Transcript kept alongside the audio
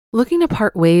Looking to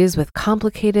part ways with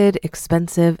complicated,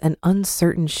 expensive, and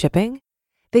uncertain shipping?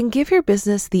 Then give your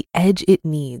business the edge it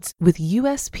needs with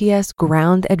USPS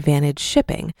Ground Advantage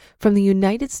shipping from the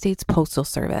United States Postal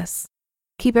Service.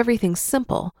 Keep everything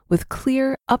simple with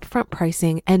clear, upfront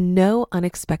pricing and no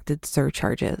unexpected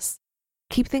surcharges.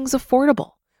 Keep things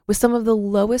affordable with some of the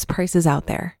lowest prices out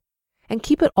there. And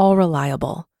keep it all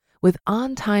reliable with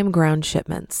on-time ground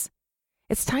shipments.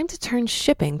 It's time to turn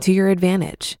shipping to your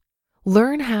advantage.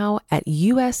 Learn how at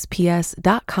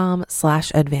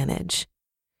USPS.com/advantage.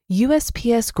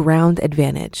 USPS Ground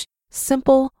Advantage.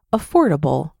 Simple,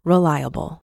 affordable,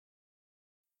 reliable.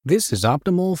 This is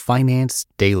Optimal Finance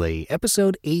Daily,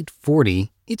 episode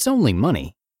 840, It's Only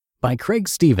Money, by Craig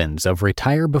Stevens of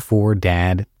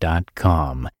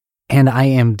RetireBeforeDad.com. And I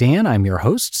am Dan, I'm your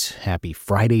host. Happy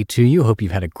Friday to you. Hope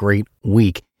you've had a great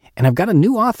week. And I've got a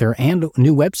new author and a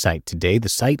new website today. The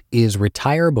site is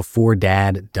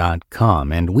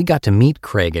RetireBeforeDad.com. And we got to meet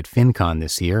Craig at FinCon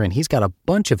this year, and he's got a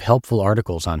bunch of helpful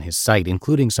articles on his site,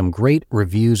 including some great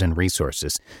reviews and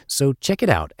resources. So check it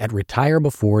out at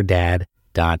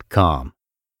RetireBeforeDad.com.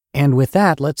 And with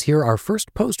that, let's hear our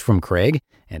first post from Craig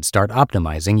and start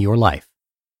optimizing your life.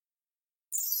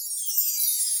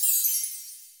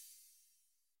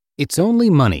 It's Only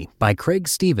Money by Craig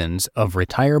Stevens of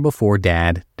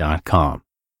RetireBeforeDad.com.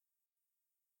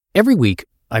 Every week,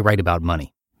 I write about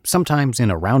money, sometimes in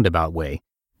a roundabout way,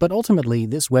 but ultimately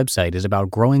this website is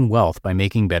about growing wealth by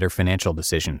making better financial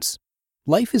decisions.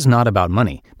 Life is not about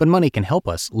money, but money can help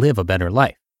us live a better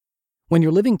life. When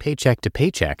you're living paycheck to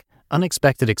paycheck,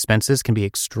 unexpected expenses can be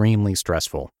extremely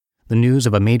stressful. The news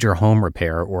of a major home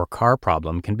repair or car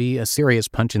problem can be a serious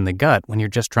punch in the gut when you're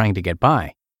just trying to get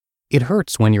by. It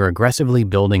hurts when you're aggressively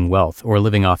building wealth or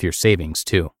living off your savings,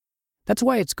 too. That's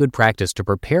why it's good practice to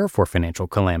prepare for financial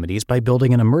calamities by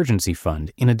building an emergency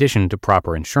fund in addition to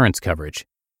proper insurance coverage.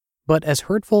 But as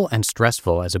hurtful and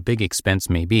stressful as a big expense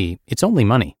may be, it's only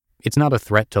money. It's not a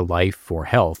threat to life or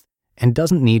health and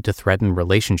doesn't need to threaten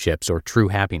relationships or true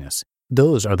happiness.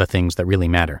 Those are the things that really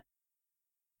matter.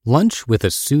 Lunch with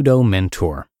a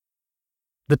Pseudo-Mentor.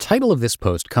 The title of this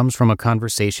post comes from a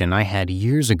conversation I had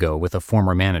years ago with a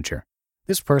former manager.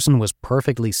 This person was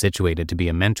perfectly situated to be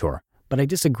a mentor, but I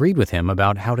disagreed with him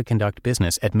about how to conduct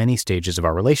business at many stages of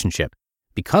our relationship.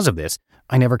 Because of this,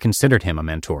 I never considered him a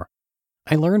mentor.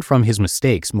 I learned from his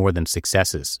mistakes more than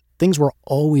successes. Things were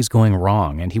always going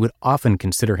wrong, and he would often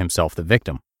consider himself the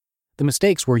victim. The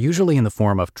mistakes were usually in the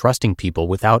form of trusting people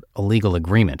without a legal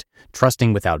agreement,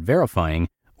 trusting without verifying,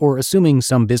 or assuming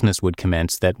some business would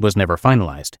commence that was never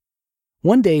finalized.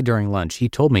 One day during lunch, he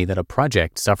told me that a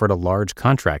project suffered a large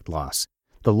contract loss.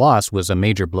 The loss was a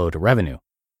major blow to revenue.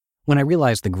 When I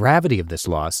realized the gravity of this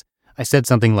loss, I said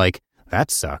something like, "That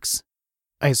sucks."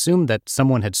 I assumed that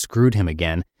someone had screwed him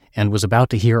again and was about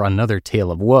to hear another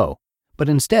tale of woe. But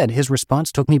instead, his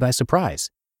response took me by surprise.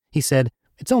 He said,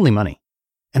 "It's only money."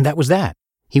 And that was that.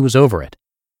 He was over it.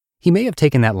 He may have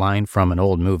taken that line from an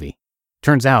old movie.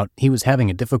 Turns out, he was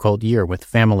having a difficult year with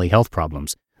family health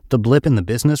problems. The blip in the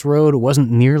business road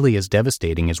wasn't nearly as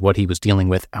devastating as what he was dealing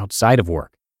with outside of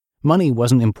work. Money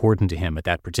wasn't important to him at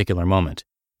that particular moment.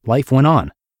 Life went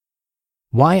on.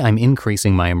 Why I'm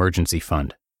increasing my emergency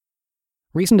fund.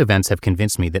 Recent events have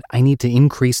convinced me that I need to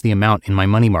increase the amount in my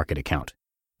money market account.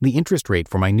 The interest rate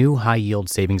for my new high-yield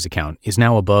savings account is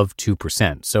now above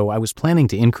 2%, so I was planning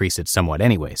to increase it somewhat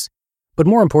anyways. But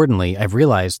more importantly, I've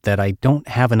realized that I don't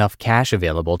have enough cash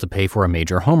available to pay for a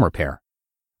major home repair.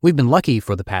 We've been lucky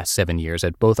for the past 7 years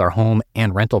at both our home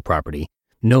and rental property.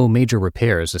 No major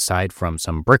repairs aside from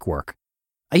some brickwork.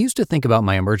 I used to think about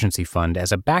my emergency fund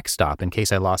as a backstop in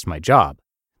case I lost my job.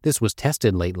 This was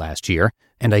tested late last year,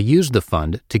 and I used the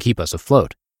fund to keep us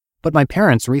afloat. But my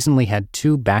parents recently had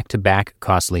 2 back-to-back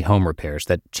costly home repairs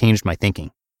that changed my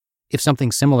thinking. If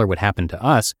something similar would happen to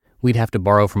us, we'd have to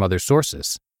borrow from other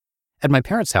sources. At my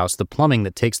parents' house, the plumbing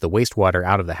that takes the wastewater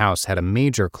out of the house had a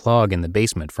major clog in the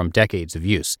basement from decades of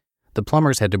use. The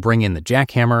plumbers had to bring in the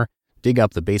jackhammer, dig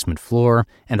up the basement floor,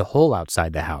 and a hole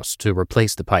outside the house to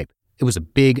replace the pipe. It was a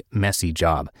big, messy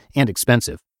job, and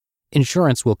expensive.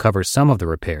 Insurance will cover some of the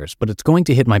repairs, but it's going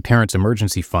to hit my parents'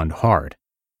 emergency fund hard.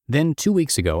 Then 2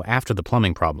 weeks ago, after the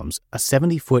plumbing problems, a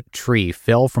 70-foot tree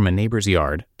fell from a neighbor's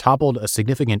yard, toppled a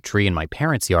significant tree in my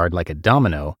parents' yard like a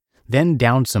domino, then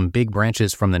downed some big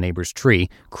branches from the neighbor's tree,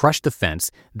 crushed the fence,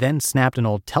 then snapped an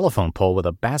old telephone pole with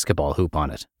a basketball hoop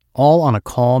on it, all on a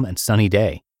calm and sunny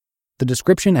day. The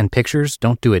description and pictures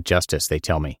don't do it justice, they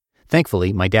tell me.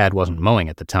 Thankfully, my dad wasn't mowing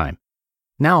at the time.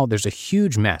 Now there's a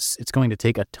huge mess. It's going to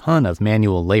take a ton of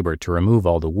manual labor to remove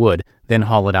all the wood, then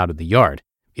haul it out of the yard.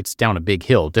 It's down a big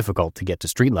hill, difficult to get to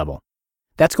street level.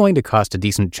 That's going to cost a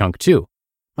decent chunk too.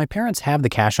 My parents have the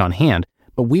cash on hand,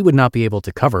 but we would not be able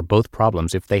to cover both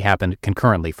problems if they happened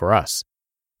concurrently for us.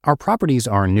 Our properties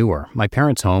are newer. My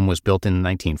parents' home was built in the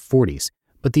 1940s,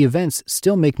 but the events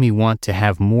still make me want to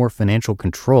have more financial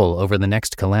control over the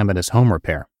next calamitous home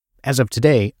repair. As of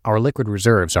today, our liquid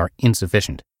reserves are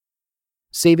insufficient.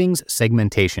 Savings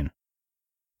segmentation.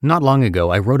 Not long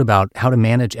ago, I wrote about how to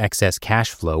manage excess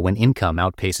cash flow when income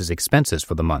outpaces expenses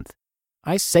for the month.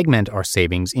 I segment our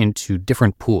savings into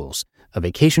different pools: a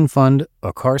vacation fund,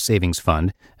 a car savings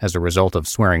fund as a result of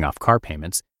swearing off car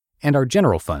payments, and our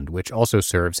general fund, which also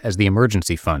serves as the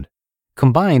emergency fund.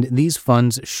 Combined, these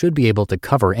funds should be able to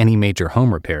cover any major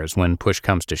home repairs when push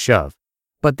comes to shove.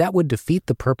 But that would defeat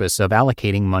the purpose of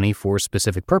allocating money for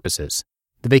specific purposes.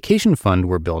 The vacation fund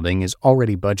we're building is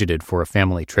already budgeted for a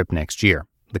family trip next year.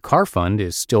 The car fund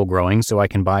is still growing so I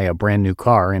can buy a brand new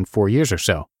car in 4 years or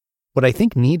so. What I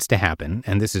think needs to happen,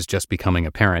 and this is just becoming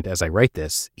apparent as I write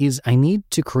this, is I need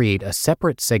to create a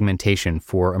separate segmentation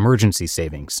for emergency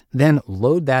savings, then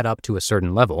load that up to a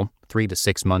certain level, 3 to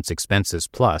 6 months expenses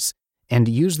plus, and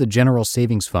use the general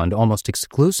savings fund almost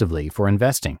exclusively for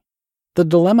investing. The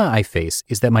dilemma I face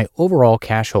is that my overall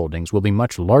cash holdings will be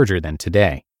much larger than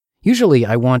today. Usually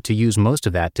I want to use most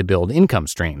of that to build income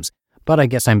streams, but I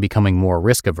guess I'm becoming more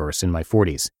risk-averse in my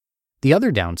 40s. The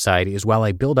other downside is while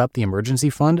I build up the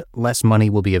emergency fund, less money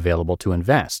will be available to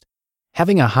invest.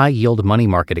 Having a high-yield money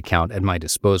market account at my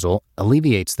disposal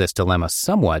alleviates this dilemma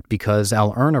somewhat because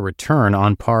I'll earn a return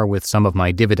on par with some of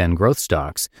my dividend growth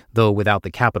stocks, though without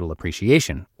the capital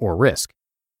appreciation or risk.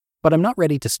 But I'm not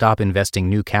ready to stop investing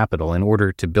new capital in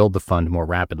order to build the fund more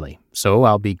rapidly, so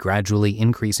I'll be gradually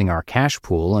increasing our cash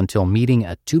pool until meeting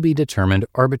a to-be-determined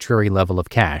arbitrary level of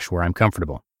cash where I'm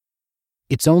comfortable.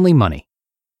 It's only money.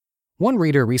 One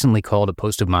reader recently called a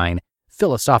post of mine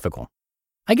philosophical.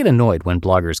 I get annoyed when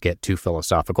bloggers get too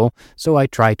philosophical, so I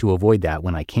try to avoid that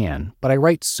when I can, but I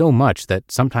write so much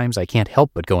that sometimes I can't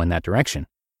help but go in that direction.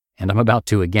 And I'm about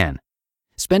to again.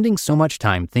 Spending so much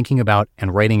time thinking about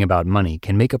and writing about money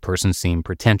can make a person seem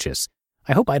pretentious.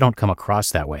 I hope I don't come across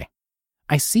that way.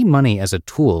 I see money as a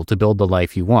tool to build the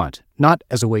life you want, not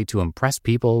as a way to impress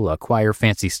people, acquire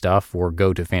fancy stuff, or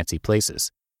go to fancy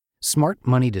places. Smart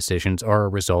money decisions are a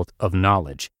result of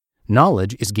knowledge.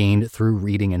 Knowledge is gained through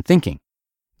reading and thinking.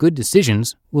 Good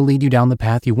decisions will lead you down the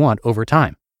path you want over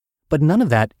time. But none of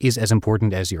that is as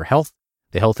important as your health,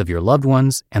 the health of your loved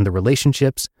ones, and the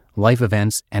relationships, life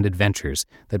events, and adventures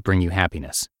that bring you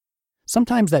happiness.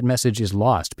 Sometimes that message is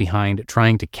lost behind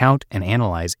trying to count and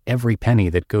analyze every penny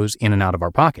that goes in and out of our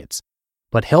pockets.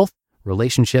 But health,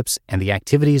 relationships, and the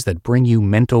activities that bring you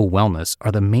mental wellness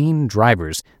are the main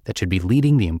drivers that should be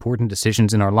leading the important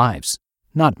decisions in our lives,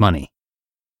 not money.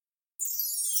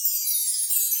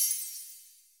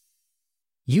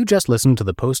 You just listened to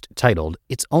the post titled,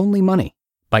 "It's Only Money,"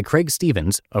 by Craig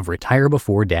Stevens of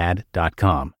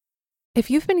retirebeforedad.com. If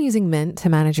you've been using Mint to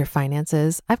manage your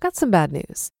finances, I've got some bad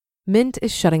news. Mint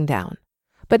is shutting down.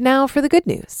 But now for the good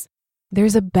news.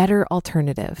 There's a better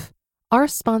alternative. Our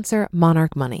sponsor,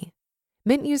 Monarch Money.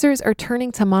 Mint users are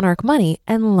turning to Monarch Money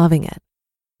and loving it.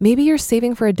 Maybe you're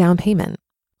saving for a down payment,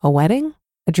 a wedding,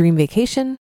 a dream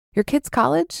vacation, your kid's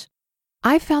college.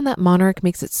 I've found that Monarch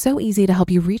makes it so easy to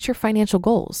help you reach your financial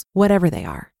goals, whatever they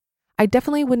are. I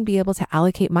definitely wouldn't be able to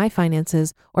allocate my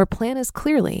finances or plan as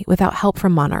clearly without help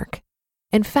from Monarch.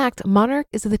 In fact, Monarch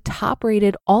is the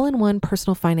top-rated all-in-one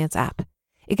personal finance app.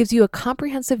 It gives you a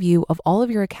comprehensive view of all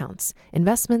of your accounts,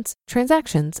 investments,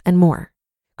 transactions, and more.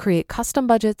 Create custom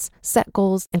budgets, set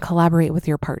goals, and collaborate with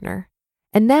your partner.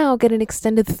 And now get an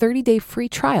extended 30-day free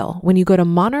trial when you go to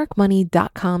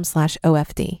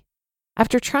monarchmoney.com/OFD.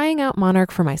 After trying out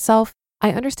Monarch for myself,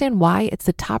 I understand why it's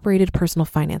the top-rated personal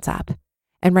finance app.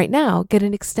 And right now, get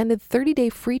an extended 30-day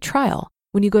free trial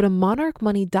when you go to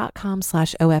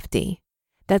monarchmoney.com/OFD.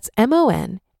 That's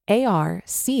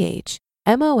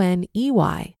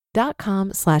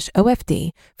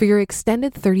monarchmoney.com/OFD for your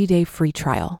extended 30-day free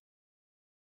trial.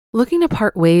 Looking to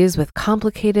part ways with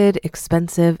complicated,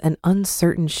 expensive, and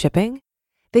uncertain shipping?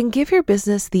 Then give your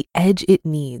business the edge it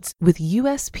needs with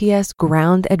USPS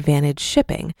Ground Advantage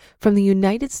shipping from the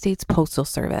United States Postal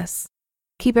Service.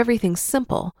 Keep everything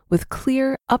simple with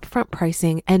clear, upfront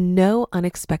pricing and no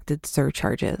unexpected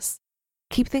surcharges.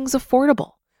 Keep things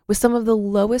affordable with some of the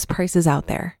lowest prices out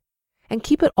there. And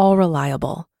keep it all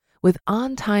reliable with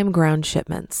on-time ground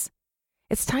shipments.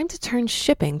 It's time to turn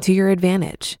shipping to your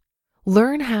advantage.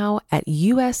 Learn how at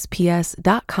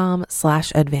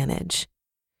USPS.com/advantage.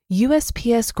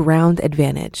 USPS Ground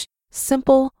Advantage.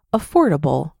 Simple,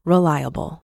 affordable,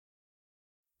 reliable.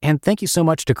 And thank you so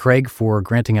much to Craig for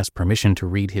granting us permission to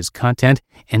read his content,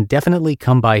 and definitely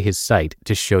come by his site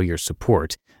to show your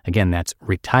support. Again, that's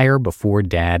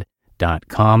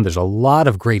retirebeforedad.com. There's a lot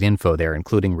of great info there,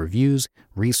 including reviews,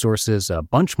 resources, a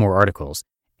bunch more articles,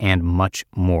 and much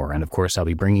more. And of course, I'll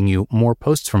be bringing you more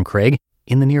posts from Craig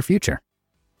in the near future.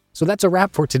 So that's a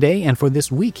wrap for today and for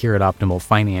this week here at Optimal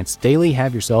Finance Daily.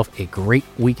 Have yourself a great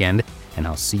weekend, and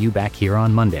I'll see you back here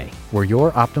on Monday, where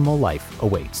your optimal life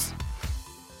awaits.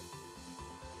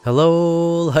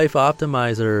 Hello, Life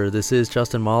Optimizer. This is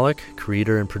Justin Malik,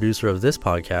 creator and producer of this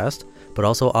podcast, but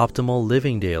also Optimal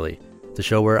Living Daily, the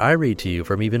show where I read to you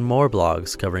from even more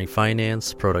blogs covering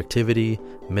finance, productivity,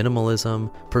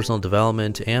 minimalism, personal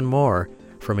development, and more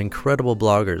from incredible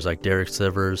bloggers like Derek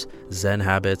Sivers, Zen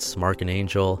Habits, Mark and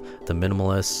Angel, The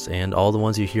Minimalists, and all the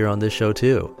ones you hear on this show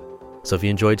too. So if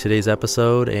you enjoyed today's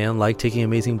episode and like taking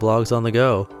amazing blogs on the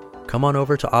go, come on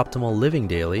over to Optimal Living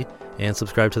Daily and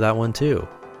subscribe to that one too.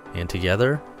 And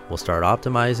together, we'll start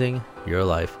optimizing your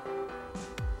life.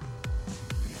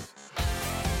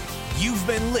 You've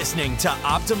been listening to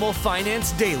Optimal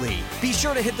Finance Daily. Be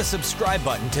sure to hit the subscribe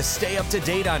button to stay up to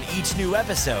date on each new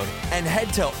episode, and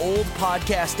head to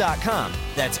oldpodcast.com,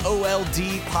 that's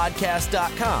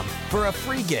OLDpodcast.com, for a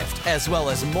free gift as well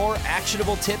as more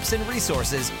actionable tips and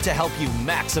resources to help you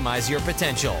maximize your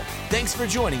potential. Thanks for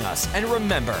joining us, and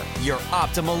remember, your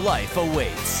optimal life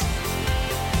awaits.